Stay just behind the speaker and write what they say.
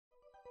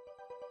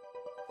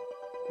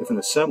If an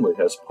assembly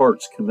has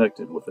parts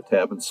connected with a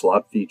tab and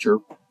slot feature,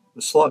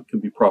 the slot can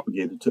be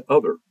propagated to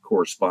other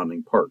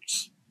corresponding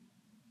parts.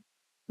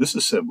 This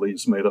assembly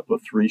is made up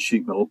of 3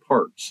 sheet metal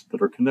parts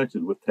that are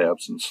connected with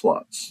tabs and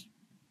slots.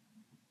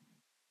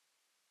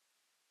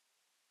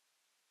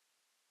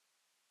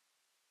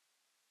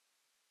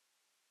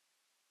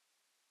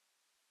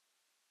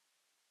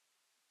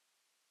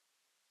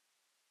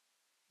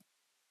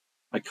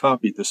 I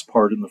copied this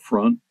part in the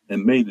front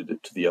and mated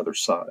it to the other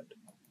side.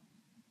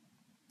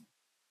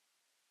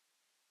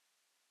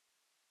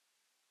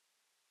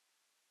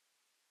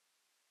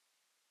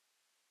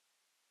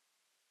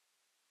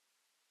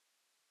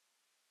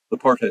 The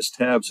part has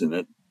tabs in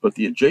it, but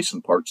the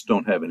adjacent parts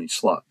don't have any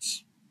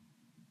slots.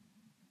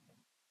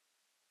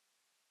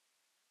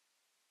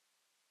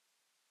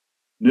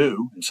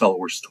 New in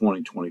SOLIDWORKS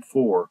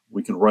 2024,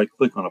 we can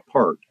right-click on a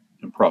part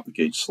and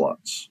propagate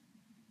slots.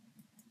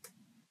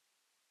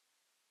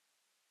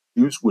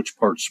 Choose which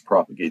parts to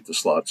propagate the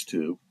slots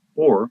to,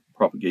 or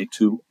propagate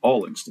to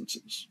all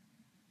instances.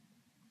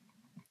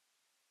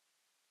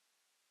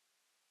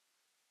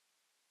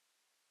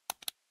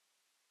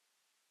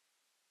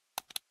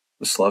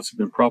 The slots have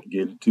been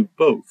propagated to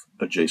both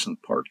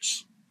adjacent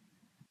parts.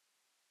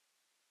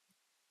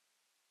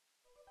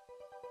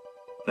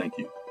 Thank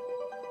you.